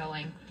passes are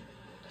going.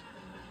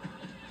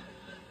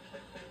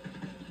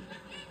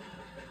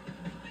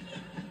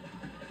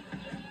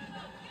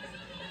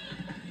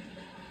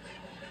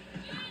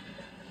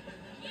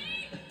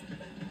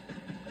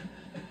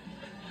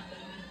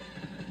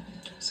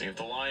 See if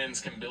the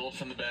Lions can build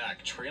from the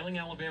back. Trailing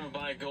Alabama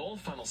by a goal.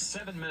 Final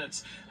 7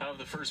 minutes of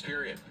the first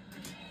period.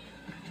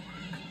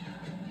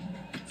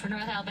 For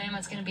North Alabama,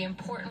 it's going to be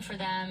important for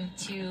them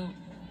to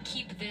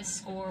keep this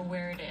score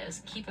where it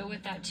is. Keep it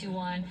with that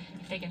 2-1.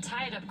 If they can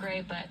tie it up,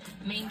 great, but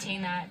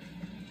maintain that.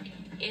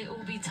 It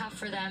will be tough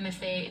for them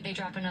if they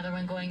drop another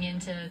one going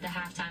into the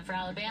halftime. For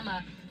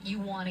Alabama, you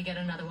want to get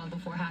another one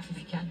before half if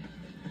you can.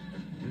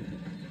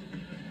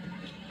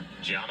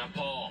 Gianna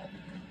Paul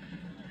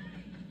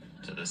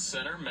to the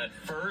center, met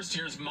first.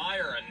 Here's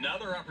Meyer,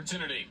 another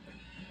opportunity.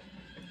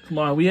 Come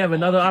on, we have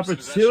another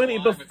opportunity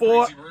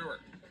before.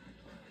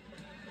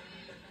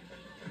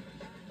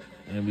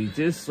 And we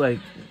just like...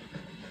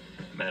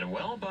 Met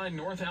well by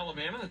North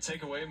Alabama, the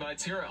takeaway by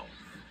Tyrell.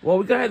 Well,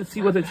 we gotta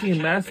see what the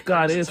team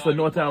mascot is for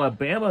North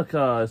Alabama,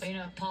 because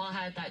Paul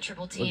had that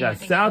triple team. we got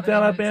South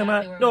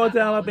Alabama, North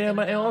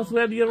Alabama, and also we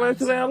have the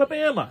University of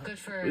Alabama.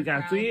 We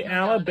got 3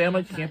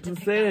 Alabama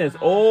campuses.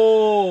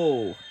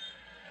 Oh!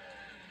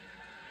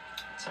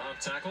 Top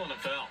tackle and a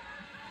foul.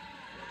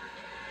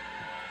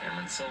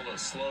 Cameron Silva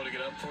slow to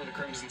get up for the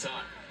Crimson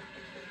Tide.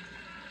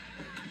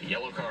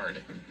 Yellow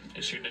card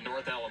issued to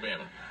North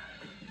Alabama.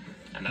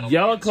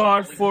 Yellow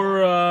card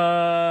for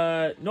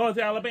North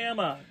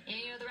Alabama.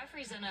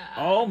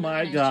 Oh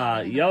my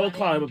God! Yellow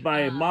card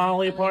by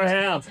Molly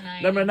Parham,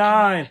 number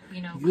 9.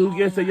 Who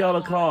gets a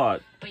yellow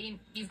card? But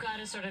you've got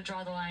to sort of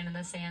draw the line in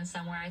the sand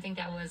somewhere. I think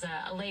that was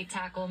a late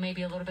tackle,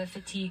 maybe a little bit of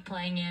fatigue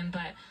playing in,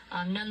 but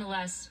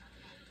nonetheless,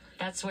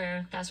 that's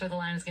where the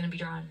line is going to be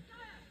drawn.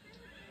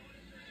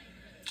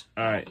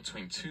 All right.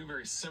 Between 2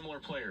 very similar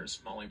players,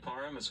 Molly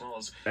Parham as well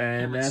as...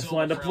 And that's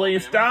when the play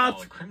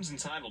stops. The Crimson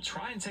Tide will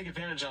try and take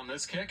advantage on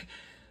this kick.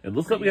 It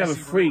looks like we have a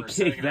free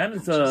kick. That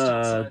is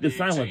a good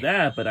sign with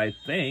that, but I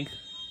think...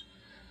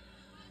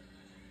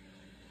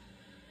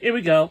 Here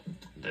we go.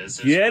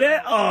 Get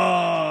it?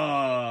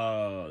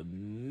 Oh!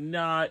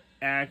 Not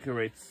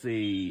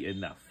accuracy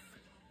enough.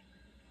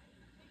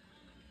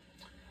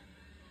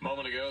 A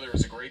moment ago, there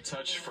was a great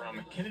touch from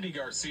Kennedy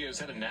Garcia, who's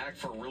had a knack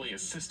for really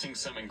assisting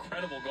some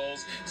incredible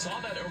goals. Saw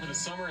that over the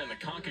summer in the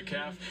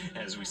CONCACAF,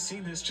 as we see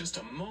this just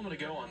a moment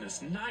ago on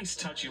this nice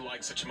touch you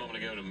liked such a moment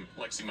ago to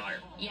Lexi Meyer.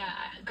 Yeah,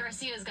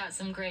 Garcia's got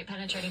some great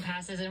penetrating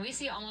passes, and we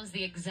see almost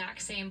the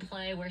exact same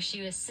play where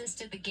she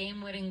assisted the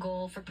game-winning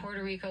goal for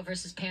Puerto Rico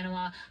versus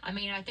Panama. I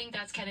mean, I think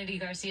that's Kennedy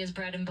Garcia's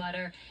bread and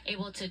butter,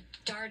 able to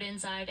dart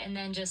inside and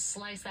then just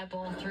slice that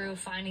ball through,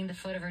 finding the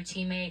foot of her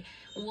teammate.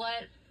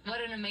 What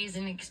an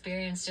amazing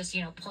experience, just,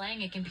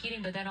 playing and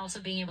competing, but then also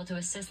being able to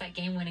assist that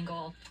game-winning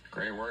goal.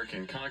 Great work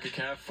in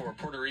CONCACAF for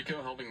Puerto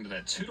Rico, helping to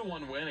that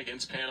 2-1 win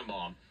against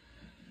Panama.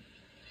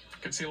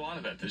 Could see a lot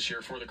of that this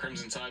year for the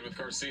Crimson Tide with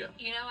Garcia.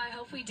 I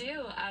hope we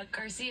do.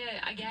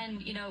 Garcia,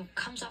 again,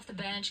 comes off the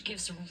bench,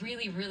 gives some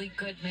really, really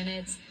good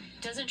minutes.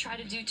 Doesn't try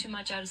to do too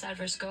much outside of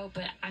her scope,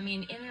 but,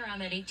 in and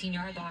around that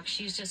 18-yard box,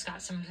 she's just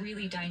got some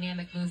really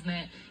dynamic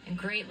movement and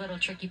great little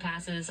tricky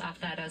passes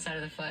off that outside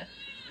of the foot.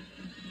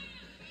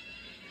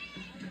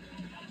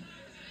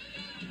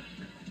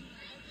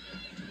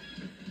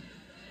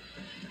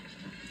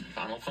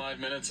 Final 5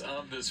 minutes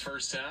of this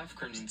first half.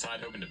 Crimson Tide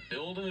hoping to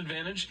build an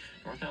advantage.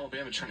 North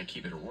Alabama trying to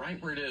keep it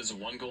right where it is, a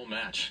 1-goal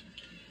match.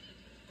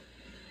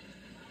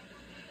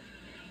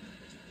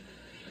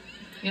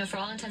 For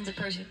all intents and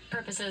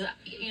purposes,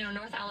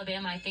 North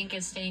Alabama, I think,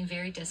 is staying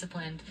very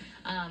disciplined.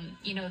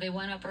 They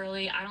went up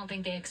early. I don't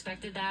think they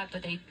expected that,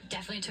 but they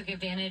definitely took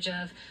advantage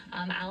of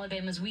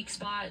Alabama's weak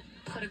spot,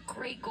 put a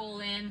great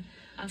goal in.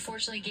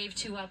 Unfortunately, gave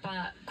 2 up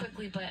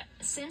quickly, but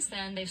since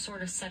then, they've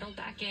sort of settled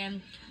back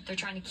in. They're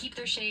trying to keep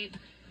their shape,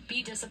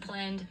 be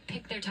disciplined,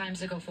 pick their times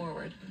to go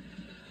forward.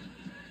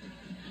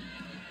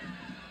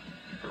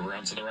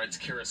 Around to the right to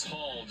Karis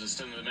Hall, just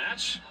into the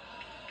match.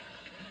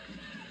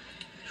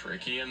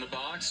 Tricky in the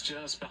box,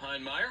 just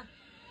behind Meyer.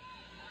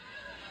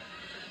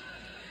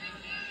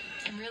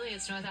 And really,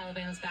 it's North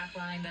Alabama's back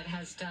line that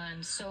has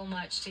done so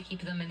much to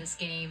keep them in this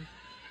game.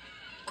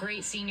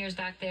 Great seniors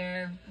back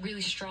there,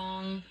 really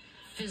strong,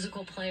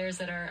 physical players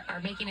that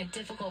are making it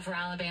difficult for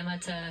Alabama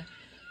to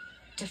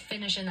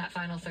finish in that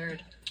final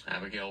third.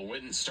 Abigail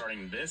Witten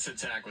starting this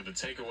attack with a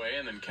takeaway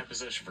and then kept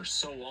possession for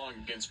so long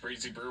against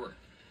Breezy Brewer.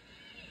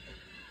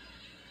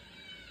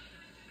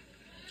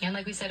 And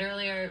like we said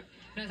earlier,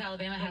 North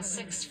Alabama has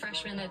 6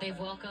 freshmen that they've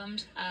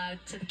welcomed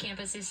to the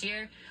campus this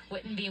year,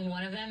 Witten being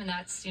one of them, and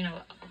that's,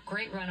 a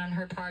great run on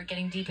her part,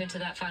 getting deep into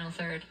that final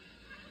third.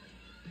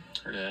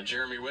 Her dad,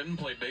 Jeremy Witten,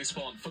 played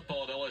baseball and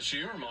football at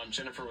LSU. Her mom,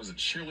 Jennifer, was a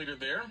cheerleader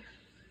there.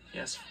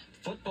 Yes,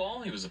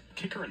 football. He was a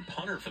kicker and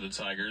punter for the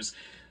Tigers.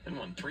 Then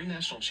won 3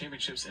 national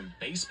championships in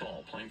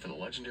baseball, playing for the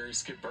legendary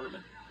Skip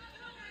Bertman.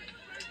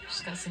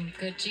 She's got some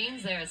good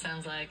genes there, it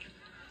sounds like.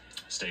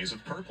 Stays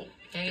with purple.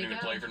 Getting to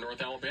play for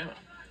North Alabama.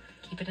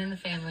 Keep it in the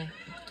family.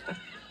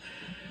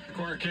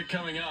 Corner kick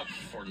coming up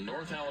for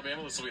North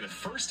Alabama. This will be the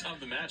first of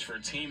the match for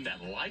a team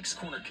that likes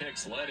corner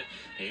kicks. Led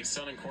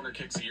A-Sun in corner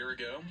kicks a year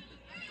ago.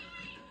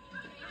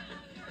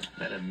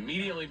 Then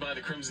immediately by the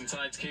Crimson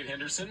Tide's Kate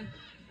Henderson.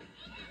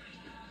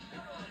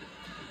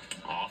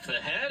 Off the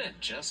head and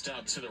just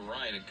out to the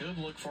right. A good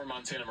look for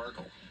Montana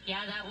Merkel.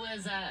 Yeah, that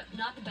was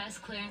not the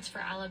best clearance for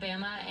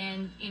Alabama,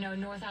 and,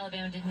 North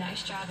Alabama did a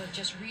nice job of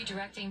just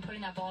redirecting,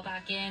 putting that ball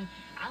back in.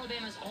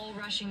 Alabama's all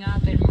rushing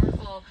up, and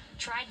Merkel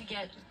tried to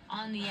get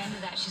on the end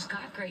of that. She's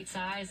got great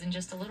size and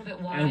just a little bit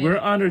wide. And we're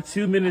under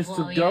 2 minutes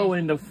to go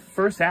in the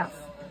first half.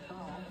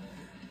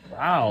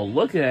 Wow,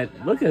 look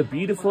at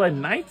beautiful at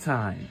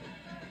nighttime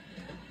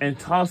in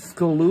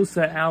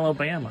Tuscaloosa,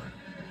 Alabama.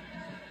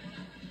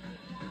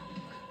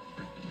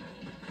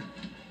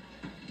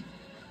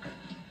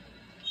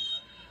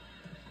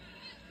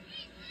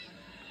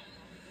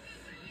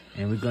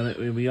 And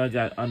we all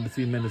got under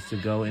 3 minutes to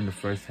go in the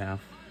first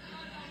half.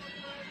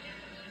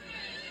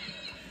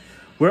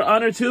 We're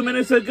under 2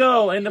 minutes to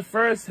go in the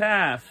first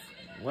half.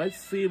 Let's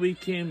see if we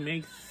can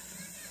make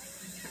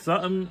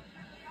something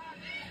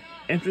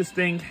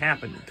interesting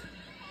happen.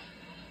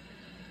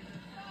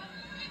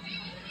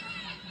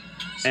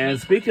 And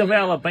speaking of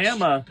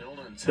Alabama,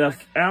 the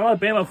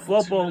Alabama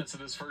football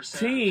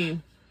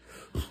team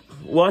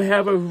will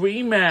have a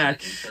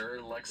rematch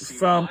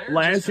from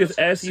last year's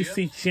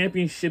SEC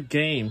championship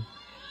game.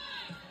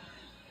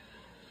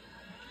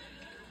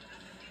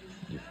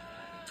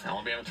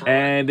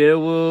 And it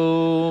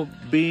will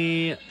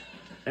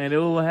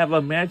have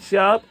a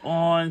matchup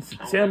on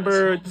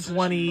September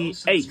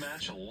 28th.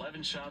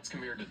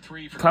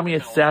 Coming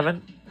at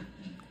 7.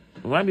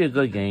 It might be a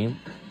good game.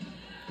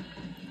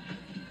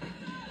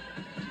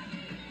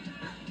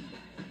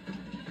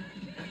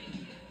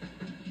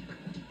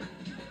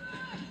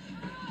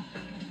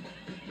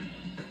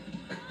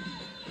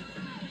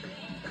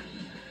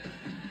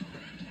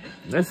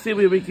 Let's see if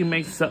we can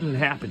make something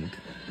happen.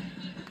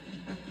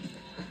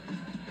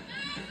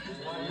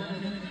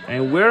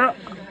 And we're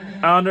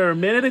under a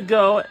minute to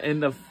go in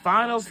the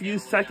final few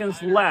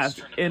seconds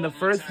left in the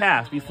first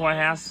half before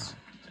halftime.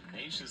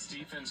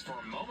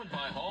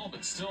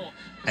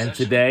 And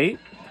today,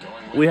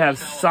 we have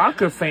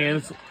soccer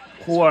fans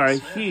who are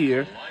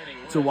here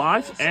to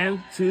watch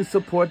and to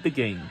support the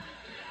game.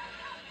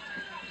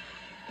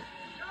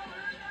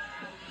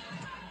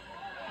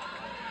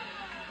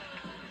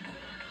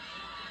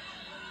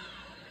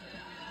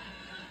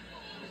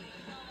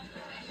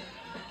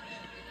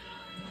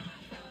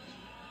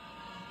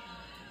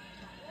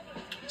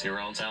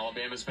 Tyrell to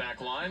Alabama's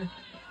back line.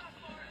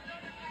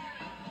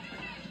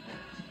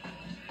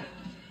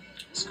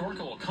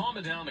 Skorka will calm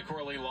it down to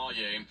Corley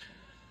Lawyer.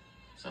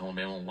 So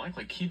Alabama will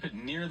likely keep it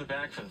near the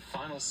back for the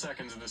final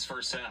seconds of this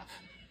first half.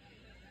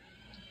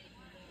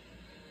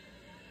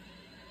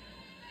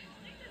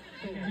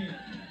 10,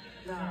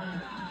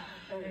 9,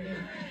 8,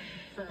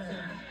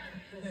 7,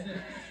 6,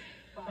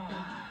 5,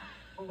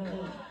 4,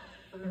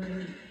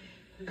 3,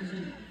 2,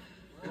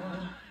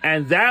 1.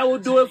 And that will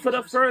do it for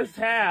the first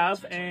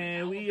half,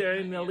 and we are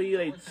in the lead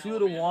at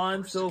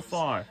 2-1 so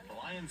far.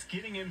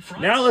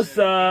 Now let's,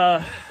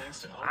 wow.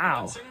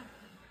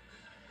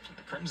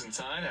 The Crimson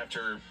Tide,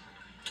 after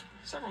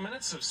several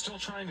minutes of still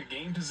trying to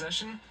gain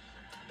possession,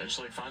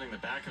 eventually finding the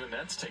back of the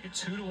net to take a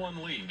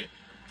 2-1 lead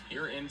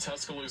here in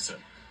Tuscaloosa.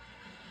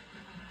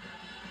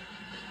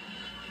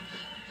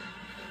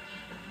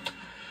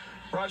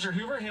 Roger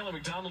Hoover, Haley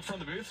McDonald from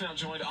the booth, now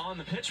joined on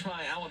the pitch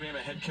by Alabama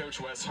head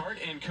coach Wes Hart.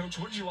 And, Coach,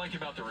 what did you like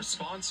about the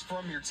response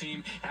from your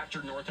team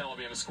after North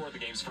Alabama scored the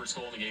game's first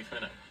goal in the 8th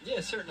minute?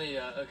 Yeah, certainly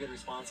a good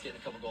response, getting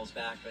a couple goals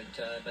back,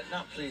 but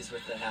not pleased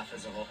with the half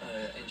as a whole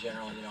in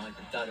general. I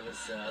thought it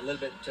was a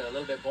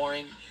little bit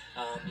boring.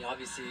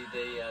 Obviously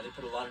they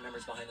put a lot of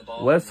numbers behind the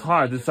ball. Wes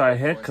Hart is our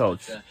head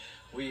coach.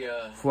 We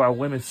for our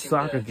women's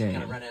soccer game.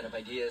 Kind of run out of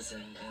ideas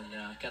and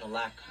kind of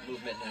lack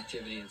movement and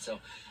activity, and so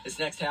this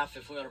next half,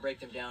 if we want to break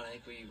them down, I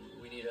think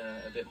we need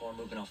a bit more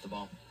movement off the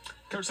ball.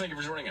 Coach, thank you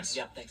for joining us.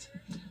 Yeah, thanks.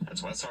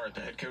 That's Wes Hart,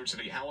 the head coach of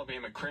the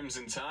Alabama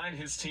Crimson Tide.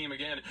 His team,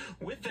 again,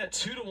 with that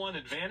 2-1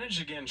 advantage,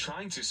 again,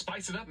 trying to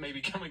spice it up,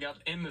 maybe coming up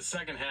in the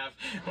second half.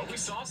 But we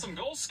saw some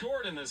goals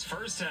scored in this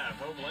first half.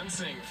 Hope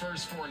Lensing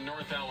first for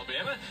North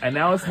Alabama. And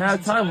now it's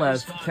halftime.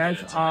 Let's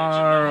catch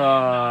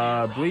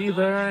our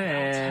breather,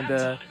 and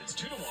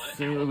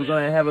we're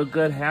going to have a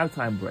good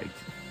halftime break.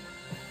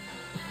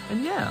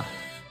 And yeah.